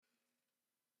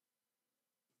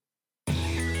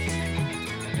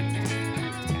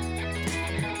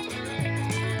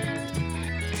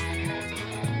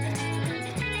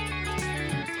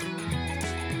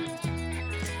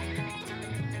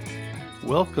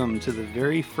Welcome to the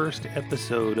very first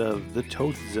episode of The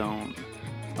Toth Zone,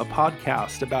 a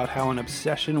podcast about how an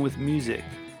obsession with music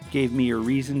gave me a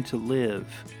reason to live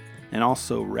and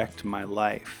also wrecked my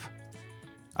life.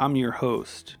 I'm your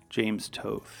host, James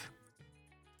Toth.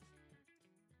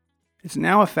 It's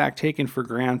now a fact taken for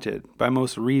granted by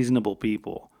most reasonable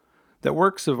people that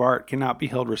works of art cannot be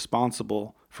held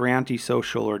responsible for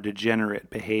antisocial or degenerate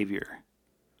behavior.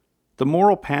 The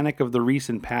moral panic of the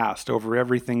recent past over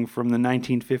everything from the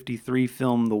 1953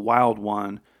 film The Wild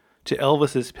One, to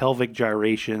Elvis's pelvic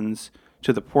gyrations,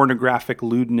 to the pornographic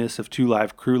lewdness of Two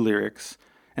Live Crew lyrics,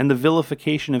 and the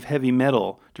vilification of heavy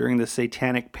metal during the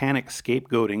satanic panic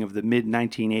scapegoating of the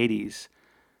mid-1980s,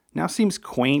 now seems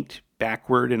quaint,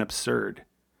 backward, and absurd.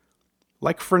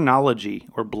 Like phrenology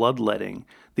or bloodletting,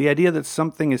 the idea that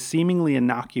something as seemingly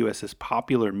innocuous as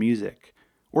popular music,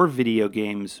 or video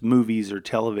games, movies, or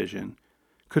television,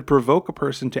 could provoke a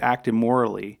person to act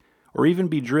immorally, or even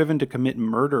be driven to commit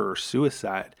murder or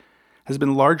suicide, has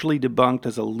been largely debunked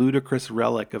as a ludicrous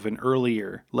relic of an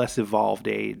earlier, less evolved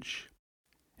age.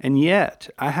 And yet,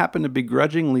 I happen to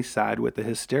begrudgingly side with the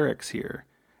hysterics here,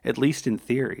 at least in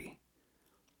theory.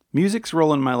 Music's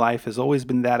role in my life has always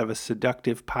been that of a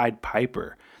seductive Pied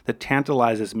Piper that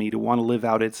tantalizes me to want to live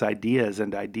out its ideas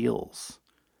and ideals.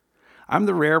 I'm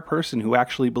the rare person who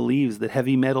actually believes that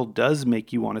heavy metal does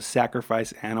make you want to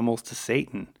sacrifice animals to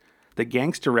Satan, that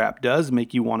gangster rap does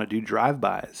make you want to do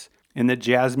drive-bys, and that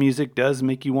jazz music does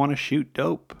make you want to shoot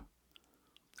dope.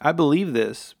 I believe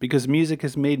this because music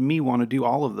has made me want to do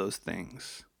all of those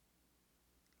things.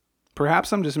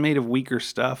 Perhaps I'm just made of weaker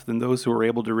stuff than those who are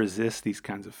able to resist these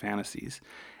kinds of fantasies,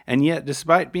 and yet,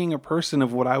 despite being a person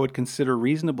of what I would consider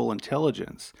reasonable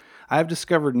intelligence, I have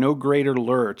discovered no greater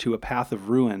lure to a path of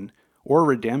ruin or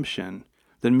redemption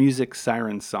than music's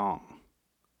siren song.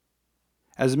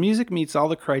 As music meets all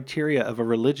the criteria of a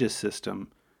religious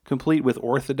system, complete with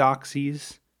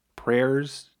orthodoxies,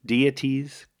 prayers,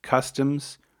 deities,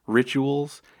 customs,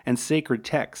 rituals, and sacred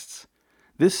texts,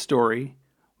 this story,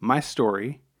 my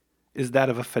story, is that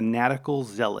of a fanatical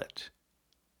zealot.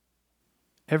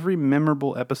 Every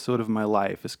memorable episode of my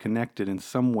life is connected in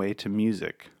some way to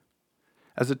music.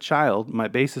 As a child, my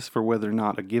basis for whether or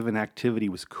not a given activity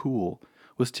was cool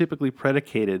was typically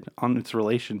predicated on its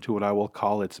relation to what I will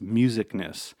call its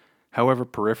musicness, however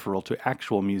peripheral to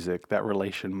actual music that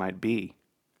relation might be.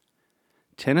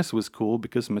 Tennis was cool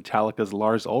because Metallica's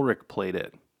Lars Ulrich played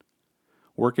it.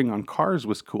 Working on cars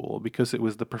was cool because it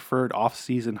was the preferred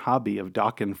off-season hobby of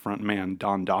Dokken frontman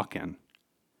Don Dokken.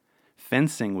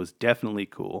 Fencing was definitely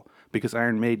cool because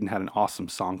Iron Maiden had an awesome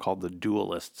song called The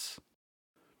Duelists.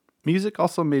 Music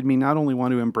also made me not only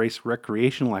want to embrace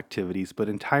recreational activities, but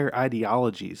entire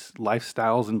ideologies,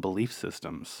 lifestyles, and belief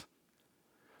systems.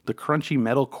 The crunchy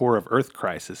metalcore of Earth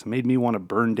Crisis made me want to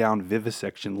burn down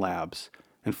vivisection labs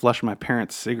and flush my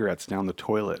parents' cigarettes down the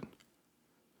toilet.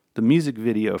 The music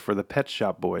video for the Pet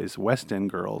Shop Boys, West End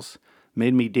Girls,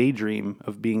 made me daydream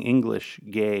of being English,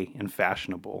 gay, and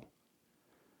fashionable.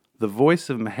 The voice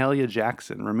of Mahalia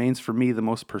Jackson remains for me the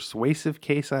most persuasive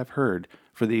case I've heard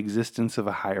for the existence of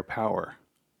a higher power.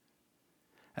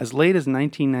 As late as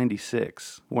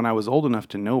 1996, when I was old enough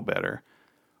to know better,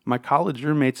 my college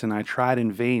roommates and I tried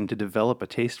in vain to develop a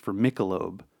taste for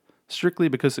Michelob, strictly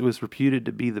because it was reputed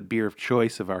to be the beer of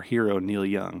choice of our hero Neil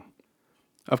Young.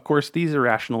 Of course, these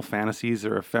irrational fantasies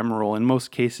are ephemeral, in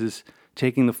most cases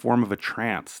taking the form of a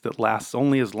trance that lasts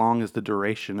only as long as the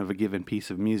duration of a given piece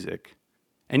of music.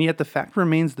 And yet the fact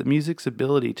remains that music's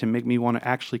ability to make me want to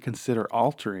actually consider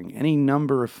altering any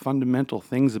number of fundamental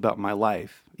things about my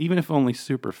life, even if only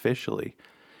superficially,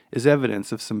 is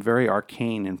evidence of some very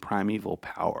arcane and primeval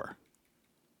power.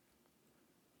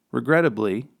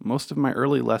 Regrettably, most of my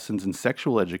early lessons in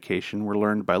sexual education were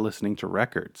learned by listening to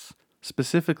records,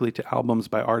 specifically to albums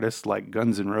by artists like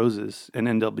Guns N' Roses and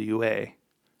NWA.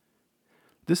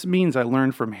 This means I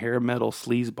learned from hair metal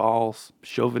sleazeballs,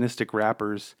 chauvinistic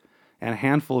rappers, and a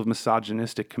handful of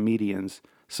misogynistic comedians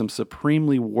some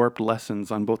supremely warped lessons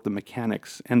on both the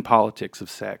mechanics and politics of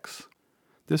sex.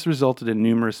 This resulted in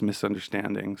numerous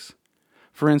misunderstandings.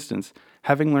 For instance,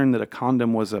 having learned that a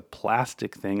condom was a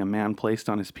plastic thing a man placed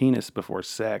on his penis before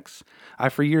sex, I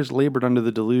for years labored under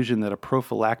the delusion that a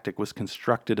prophylactic was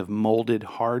constructed of molded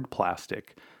hard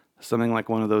plastic, something like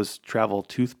one of those travel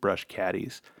toothbrush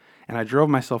caddies, and I drove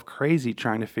myself crazy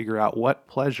trying to figure out what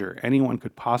pleasure anyone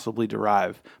could possibly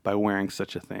derive by wearing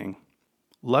such a thing.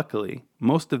 Luckily,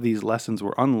 most of these lessons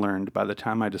were unlearned by the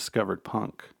time I discovered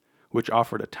punk, which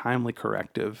offered a timely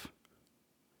corrective.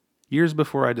 Years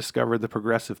before I discovered the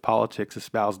progressive politics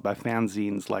espoused by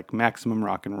fanzines like Maximum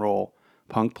Rock and Roll,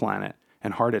 Punk Planet,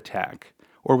 and Heart Attack,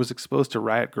 or was exposed to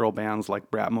riot girl bands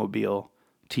like Bratmobile,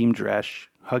 Team Dresch,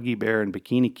 Huggy Bear, and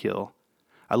Bikini Kill,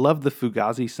 I loved the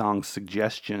Fugazi songs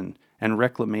Suggestion and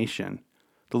Reclamation,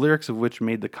 the lyrics of which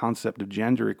made the concept of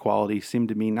gender equality seem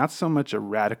to me not so much a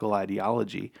radical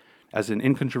ideology as an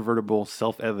incontrovertible,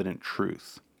 self-evident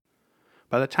truth.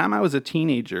 By the time I was a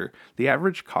teenager, the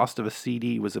average cost of a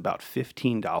CD was about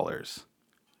 $15.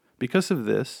 Because of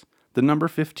this, the number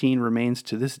 15 remains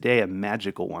to this day a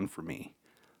magical one for me,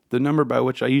 the number by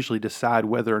which I usually decide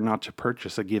whether or not to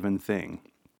purchase a given thing.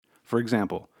 For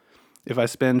example, if I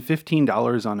spend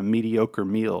 $15 on a mediocre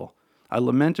meal, I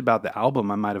lament about the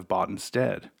album I might have bought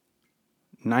instead.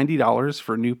 $90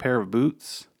 for a new pair of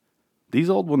boots? These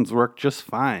old ones work just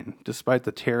fine, despite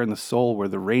the tear in the sole where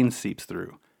the rain seeps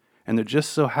through, and there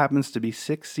just so happens to be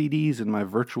 6 CDs in my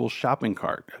virtual shopping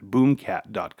cart at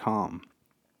boomcat.com.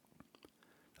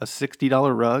 A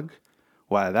 $60 rug?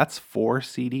 Why, that's 4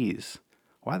 CDs.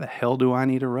 Why the hell do I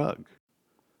need a rug?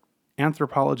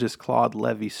 Anthropologist Claude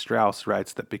Lévi-Strauss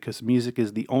writes that because music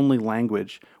is the only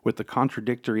language with the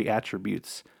contradictory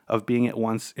attributes of being at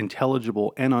once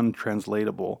intelligible and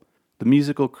untranslatable, the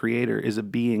musical creator is a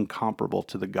being comparable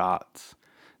to the gods.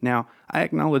 Now, I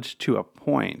acknowledge to a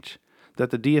point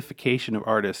that the deification of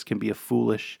artists can be a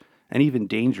foolish and even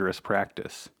dangerous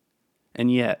practice.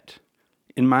 And yet,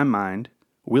 in my mind,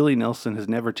 Willie Nelson has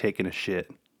never taken a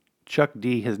shit, Chuck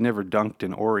D has never dunked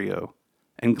an Oreo,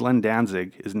 and Glenn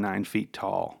Danzig is 9 feet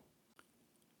tall.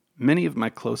 Many of my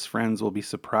close friends will be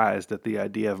surprised at the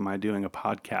idea of my doing a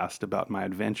podcast about my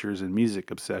adventures in music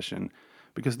obsession,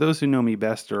 because those who know me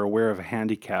best are aware of a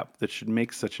handicap that should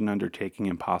make such an undertaking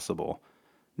impossible,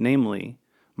 namely,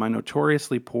 my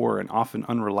notoriously poor and often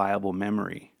unreliable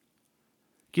memory.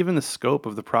 Given the scope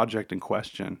of the project in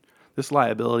question, this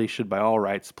liability should by all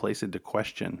rights place into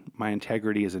question my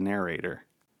integrity as a narrator.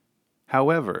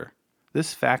 However,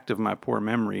 this fact of my poor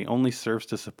memory only serves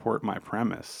to support my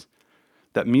premise,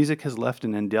 that music has left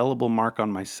an indelible mark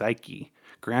on my psyche,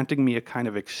 granting me a kind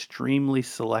of extremely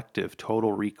selective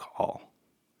total recall.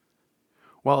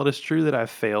 While it is true that I've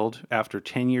failed, after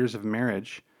 10 years of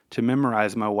marriage, to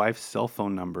memorize my wife's cell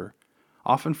phone number,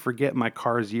 often forget my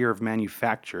car's year of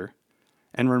manufacture,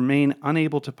 and remain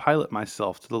unable to pilot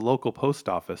myself to the local post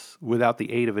office without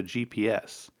the aid of a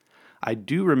GPS, I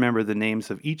do remember the names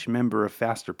of each member of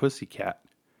Faster Pussycat,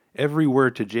 every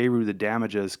word to Jeru the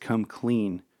Damage's Come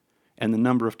Clean, and the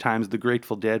number of times the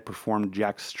Grateful Dead performed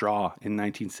Jack Straw in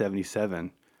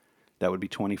 1977. That would be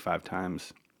 25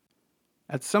 times.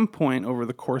 At some point over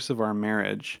the course of our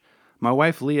marriage, my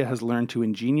wife Leah has learned to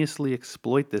ingeniously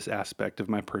exploit this aspect of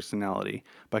my personality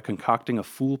by concocting a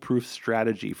foolproof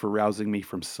strategy for rousing me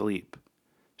from sleep.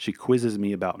 She quizzes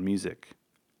me about music.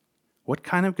 What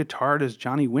kind of guitar does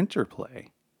Johnny Winter play?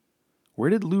 Where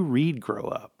did Lou Reed grow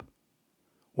up?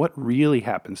 What really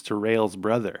happens to Rael's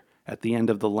brother at the end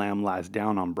of The Lamb Lies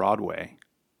Down on Broadway?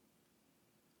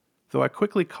 Though I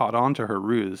quickly caught on to her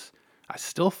ruse, I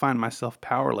still find myself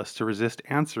powerless to resist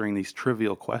answering these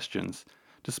trivial questions,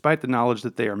 despite the knowledge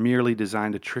that they are merely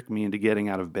designed to trick me into getting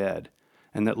out of bed,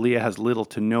 and that Leah has little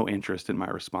to no interest in my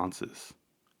responses.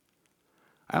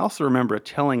 I also remember a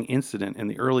telling incident in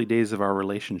the early days of our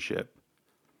relationship.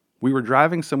 We were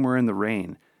driving somewhere in the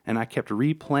rain, and I kept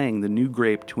replaying the New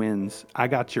Grape Twins' I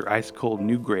Got Your Ice Cold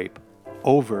New Grape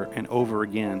over and over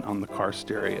again on the car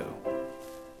stereo.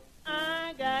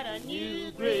 I got a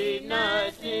new grape,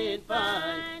 nice and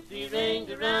fine. 3 rings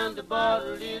around the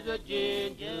bottle is a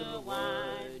ginger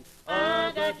wine.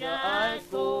 I got your ice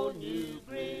cold new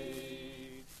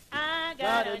grape. I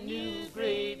got a new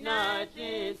grape, nice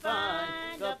and fine.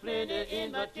 Got plenty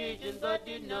invitation, but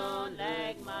did none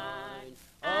like mine.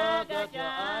 I got your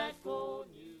ice cold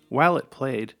new. While it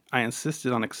played, I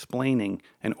insisted on explaining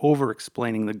and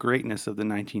over-explaining the greatness of the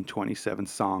 1927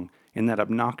 song in that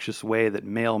obnoxious way that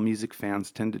male music fans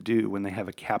tend to do when they have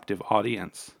a captive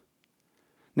audience.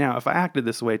 Now, if I acted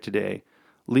this way today,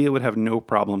 Leah would have no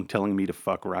problem telling me to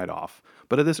fuck right off,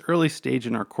 but at this early stage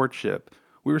in our courtship,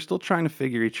 we were still trying to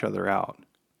figure each other out.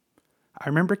 I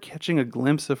remember catching a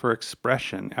glimpse of her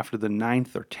expression after the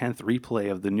 9th or 10th replay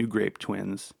of the New Grape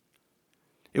Twins.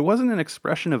 It wasn't an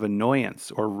expression of annoyance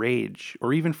or rage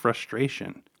or even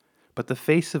frustration, but the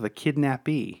face of a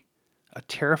kidnappee, a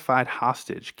terrified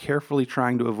hostage carefully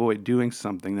trying to avoid doing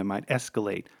something that might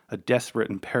escalate a desperate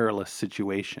and perilous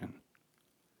situation.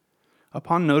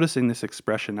 Upon noticing this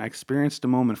expression, I experienced a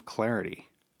moment of clarity.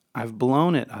 I've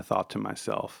blown it, I thought to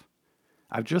myself.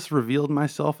 I've just revealed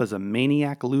myself as a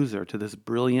maniac loser to this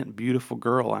brilliant, beautiful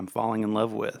girl I'm falling in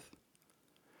love with.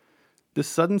 This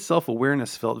sudden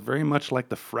self-awareness felt very much like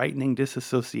the frightening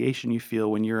disassociation you feel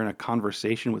when you're in a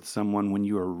conversation with someone when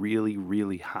you are really,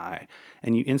 really high,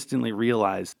 and you instantly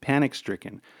realize,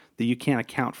 panic-stricken, that you can't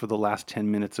account for the last 10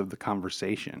 minutes of the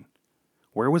conversation.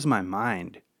 Where was my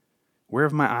mind? Where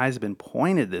have my eyes been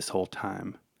pointed this whole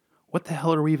time? What the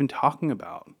hell are we even talking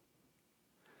about?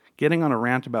 Getting on a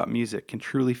rant about music can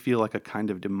truly feel like a kind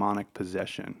of demonic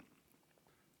possession.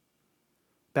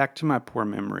 Back to my poor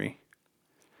memory.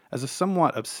 As a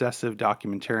somewhat obsessive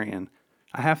documentarian,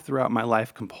 I have throughout my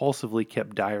life compulsively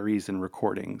kept diaries and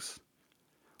recordings.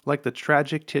 Like the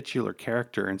tragic titular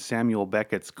character in Samuel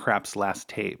Beckett's Krapp's Last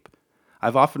Tape,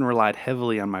 I've often relied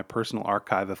heavily on my personal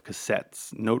archive of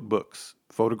cassettes, notebooks,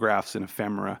 photographs, and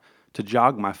ephemera to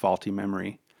jog my faulty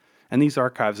memory, and these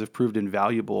archives have proved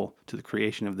invaluable to the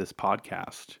creation of this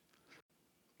podcast.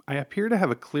 I appear to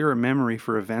have a clearer memory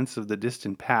for events of the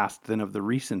distant past than of the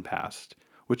recent past,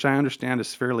 which I understand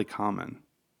is fairly common.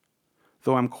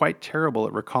 Though I'm quite terrible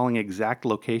at recalling exact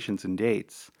locations and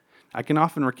dates, I can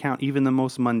often recount even the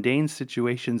most mundane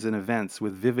situations and events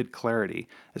with vivid clarity,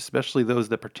 especially those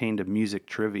that pertain to music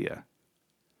trivia.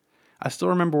 I still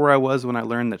remember where I was when I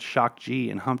learned that Shock G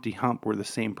and Humpty Hump were the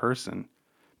same person,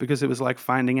 because it was like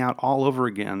finding out all over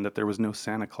again that there was no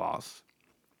Santa Claus.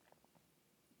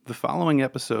 The following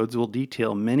episodes will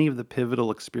detail many of the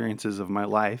pivotal experiences of my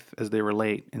life as they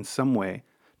relate, in some way,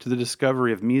 to the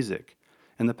discovery of music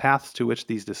and the paths to which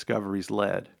these discoveries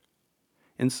led.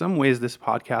 In some ways, this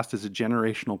podcast is a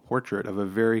generational portrait of a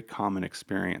very common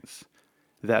experience,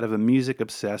 that of a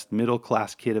music-obsessed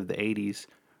middle-class kid of the 80s,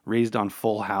 raised on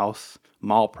Full House,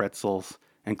 mall pretzels,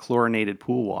 and chlorinated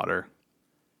pool water.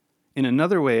 In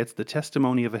another way, it's the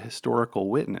testimony of a historical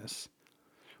witness.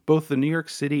 Both the New York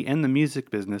City and the music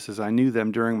business as I knew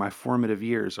them during my formative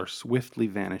years are swiftly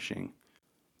vanishing.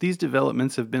 These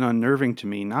developments have been unnerving to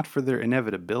me not for their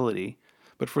inevitability,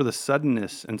 but for the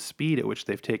suddenness and speed at which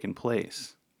they've taken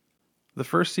place. The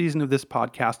first season of this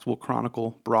podcast will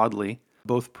chronicle, broadly,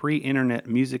 both pre-internet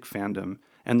music fandom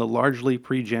and the largely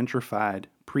pre-gentrified,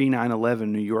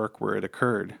 pre-9/11 New York where it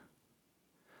occurred.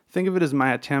 Think of it as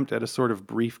my attempt at a sort of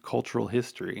brief cultural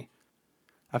history.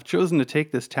 I've chosen to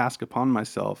take this task upon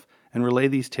myself and relay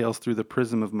these tales through the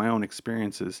prism of my own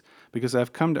experiences because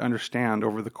I've come to understand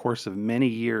over the course of many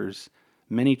years,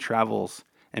 many travels,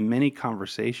 and many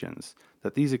conversations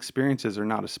that these experiences are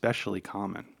not especially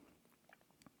common.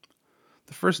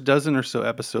 The first dozen or so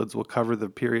episodes will cover the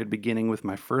period beginning with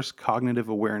my first cognitive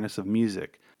awareness of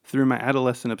music through my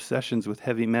adolescent obsessions with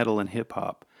heavy metal and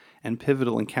hip-hop and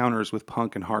pivotal encounters with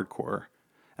punk and hardcore,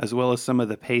 as well as some of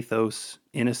the pathos,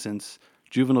 innocence,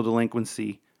 juvenile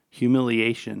delinquency,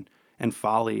 humiliation, and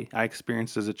folly I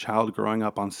experienced as a child growing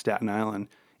up on Staten Island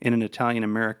in an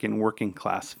Italian-American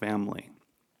working-class family.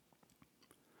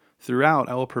 Throughout,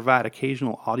 I will provide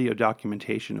occasional audio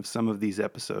documentation of some of these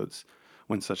episodes,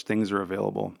 when such things are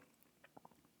available.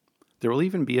 There will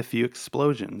even be a few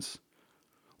explosions.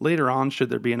 Later on, should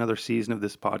there be another season of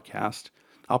this podcast,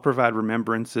 I'll provide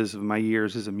remembrances of my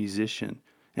years as a musician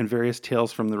and various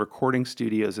tales from the recording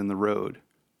studios and the road.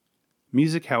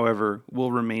 Music, however,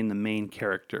 will remain the main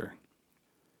character.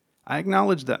 I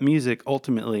acknowledge that music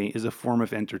ultimately is a form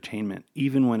of entertainment,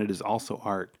 even when it is also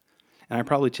art, and I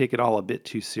probably take it all a bit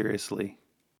too seriously.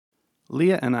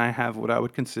 Leah and I have what I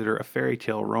would consider a fairy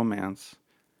tale romance.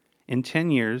 In 10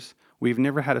 years, we've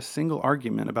never had a single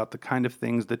argument about the kind of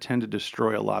things that tend to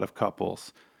destroy a lot of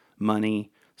couples: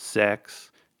 money,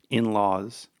 sex,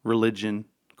 in-laws, religion,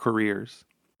 careers.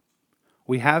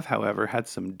 We have, however, had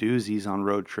some doozies on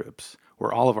road trips,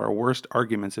 where all of our worst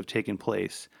arguments have taken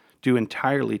place, due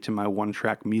entirely to my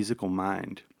one-track musical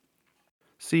mind.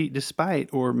 See, despite,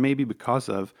 or maybe because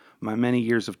of, my many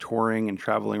years of touring and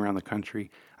traveling around the country,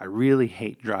 I really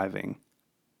hate driving.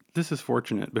 This is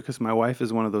fortunate because my wife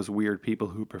is one of those weird people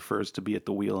who prefers to be at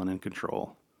the wheel and in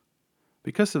control.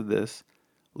 Because of this,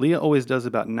 Leah always does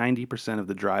about 90% of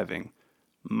the driving.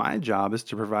 My job is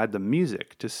to provide the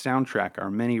music to soundtrack our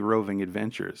many roving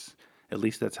adventures. At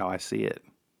least that's how I see it.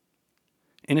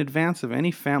 In advance of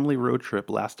any family road trip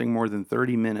lasting more than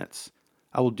 30 minutes,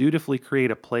 I will dutifully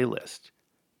create a playlist,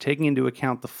 taking into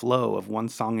account the flow of one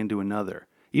song into another,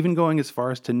 even going as far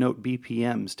as to note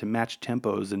BPMs to match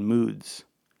tempos and moods.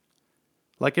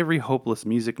 Like every hopeless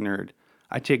music nerd,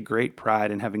 I take great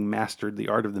pride in having mastered the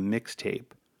art of the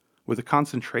mixtape. With a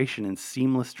concentration in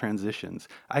seamless transitions,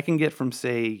 I can get from,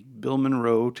 say, Bill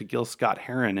Monroe to Gil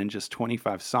Scott-Heron in just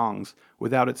 25 songs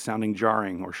without it sounding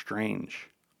jarring or strange.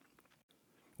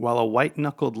 While a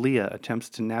white-knuckled Leah attempts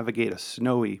to navigate a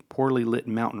snowy, poorly lit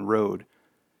mountain road,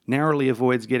 narrowly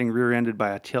avoids getting rear-ended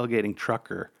by a tailgating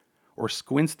trucker, or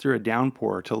squints through a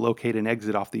downpour to locate an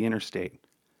exit off the interstate.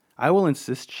 I will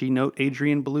insist she note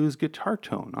Adrian Belew's guitar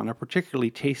tone on a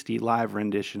particularly tasty live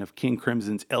rendition of King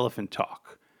Crimson's Elephant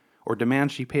Talk, or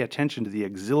demand she pay attention to the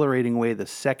exhilarating way the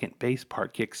second bass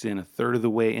part kicks in a third of the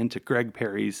way into Greg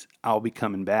Perry's I'll Be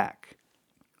Coming Back.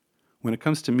 When it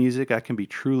comes to music, I can be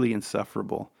truly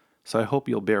insufferable, so I hope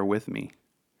you'll bear with me.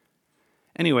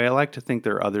 Anyway, I like to think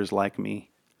there are others like me.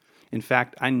 In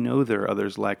fact, I know there are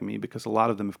others like me because a lot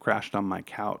of them have crashed on my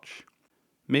couch.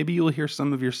 Maybe you'll hear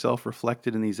some of yourself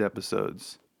reflected in these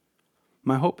episodes.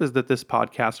 My hope is that this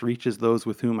podcast reaches those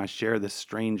with whom I share this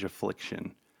strange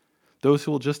affliction. Those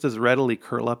who will just as readily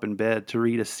curl up in bed to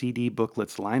read a CD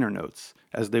booklet's liner notes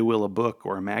as they will a book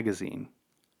or a magazine.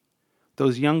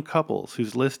 Those young couples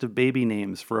whose list of baby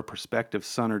names for a prospective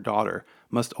son or daughter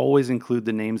must always include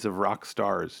the names of rock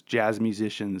stars, jazz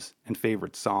musicians, and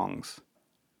favorite songs.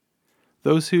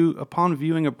 Those who, upon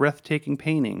viewing a breathtaking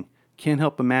painting, can't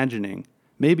help imagining,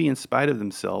 maybe in spite of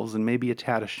themselves and maybe a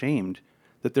tad ashamed,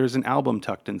 that there's an album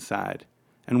tucked inside,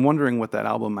 and wondering what that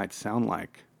album might sound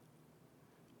like.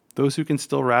 Those who can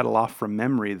still rattle off from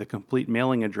memory the complete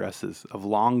mailing addresses of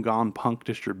long-gone punk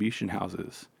distribution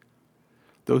houses.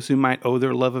 Those who might owe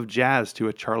their love of jazz to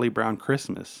a Charlie Brown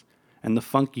Christmas and the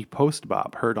funky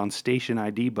post-bop heard on station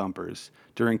ID bumpers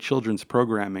during children's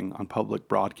programming on public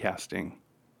broadcasting.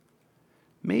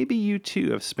 Maybe you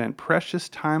too have spent precious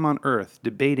time on Earth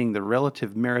debating the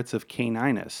relative merits of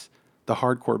Caninus, the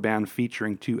hardcore band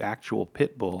featuring 2 actual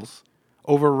pit bulls,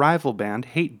 over rival band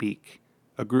Hatebeak,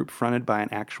 a group fronted by an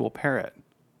actual parrot.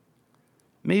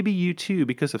 Maybe you too,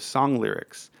 because of song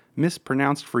lyrics,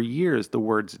 mispronounced for years the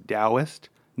words Taoist,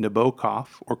 Nabokov,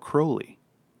 or Crowley.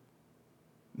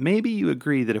 Maybe you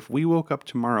agree that if we woke up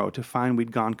tomorrow to find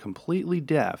we'd gone completely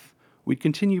deaf, we'd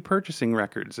continue purchasing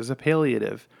records as a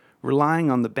palliative, relying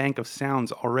on the bank of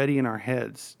sounds already in our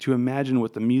heads to imagine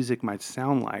what the music might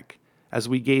sound like as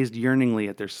we gazed yearningly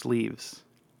at their sleeves.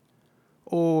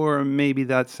 Or maybe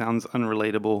that sounds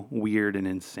unrelatable, weird, and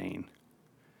insane.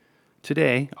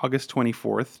 Today, August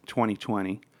 24th,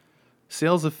 2020,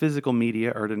 sales of physical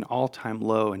media are at an all-time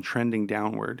low and trending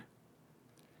downward.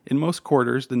 In most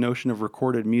quarters, the notion of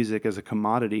recorded music as a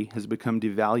commodity has become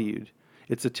devalued,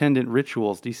 its attendant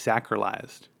rituals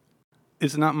desacralized.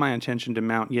 It's not my intention to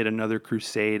mount yet another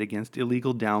crusade against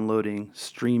illegal downloading,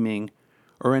 streaming,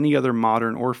 or any other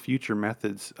modern or future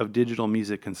methods of digital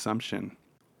music consumption.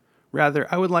 Rather,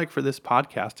 I would like for this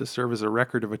podcast to serve as a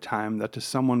record of a time that to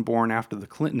someone born after the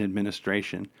Clinton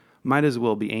administration might as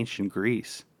well be ancient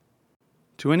Greece.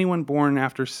 To anyone born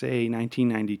after, say,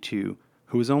 1992,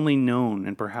 who has only known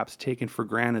and perhaps taken for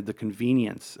granted the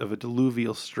convenience of a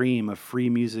diluvial stream of free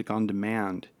music on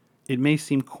demand, it may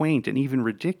seem quaint and even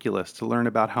ridiculous to learn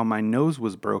about how my nose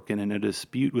was broken in a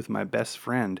dispute with my best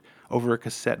friend over a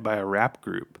cassette by a rap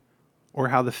group, or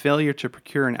how the failure to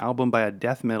procure an album by a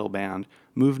death metal band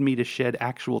moved me to shed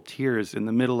actual tears in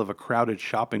the middle of a crowded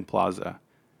shopping plaza,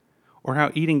 or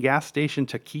how eating gas station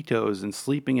taquitos and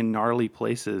sleeping in gnarly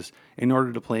places in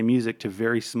order to play music to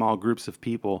very small groups of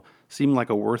people seemed like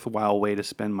a worthwhile way to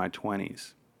spend my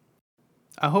 20s.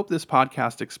 I hope this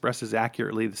podcast expresses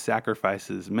accurately the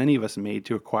sacrifices many of us made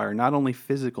to acquire not only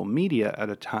physical media at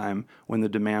a time when the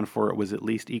demand for it was at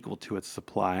least equal to its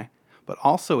supply, but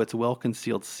also its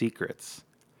well-concealed secrets.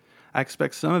 I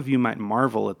expect some of you might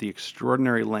marvel at the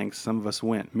extraordinary lengths some of us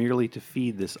went merely to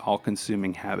feed this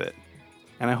all-consuming habit,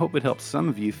 and I hope it helps some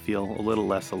of you feel a little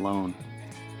less alone.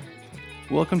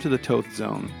 Welcome to the Toth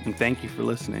Zone, and thank you for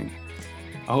listening.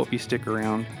 I hope you stick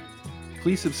around.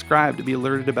 Please subscribe to be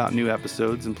alerted about new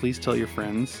episodes, and please tell your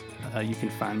friends. You can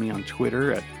find me on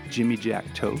Twitter at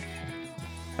JimmyJackToth.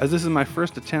 As this is my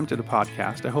first attempt at a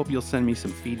podcast, I hope you'll send me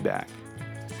some feedback.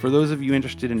 For those of you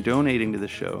interested in donating to the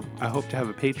show, I hope to have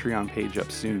a Patreon page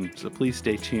up soon, so please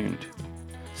stay tuned.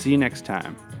 See you next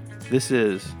time. This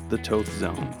is the Toth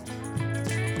Zone.